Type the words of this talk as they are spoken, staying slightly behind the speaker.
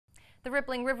The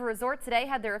Rippling River Resort today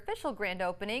had their official grand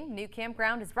opening. New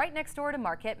campground is right next door to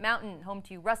Marquette Mountain, home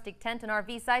to rustic tent and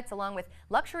RV sites along with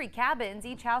luxury cabins.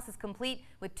 Each house is complete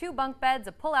with 2 bunk beds,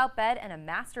 a pull-out bed, and a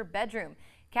master bedroom.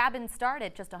 Cabins start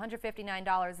at just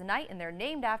 $159 a night, and they're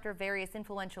named after various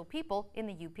influential people in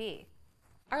the UP.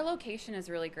 Our location is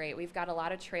really great. We've got a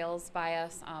lot of trails by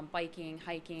us, biking,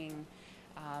 hiking,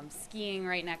 skiing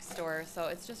right next door. So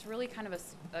it's just really kind of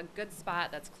a good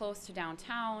spot that's close to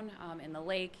downtown, in the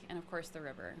lake, and of course the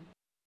river.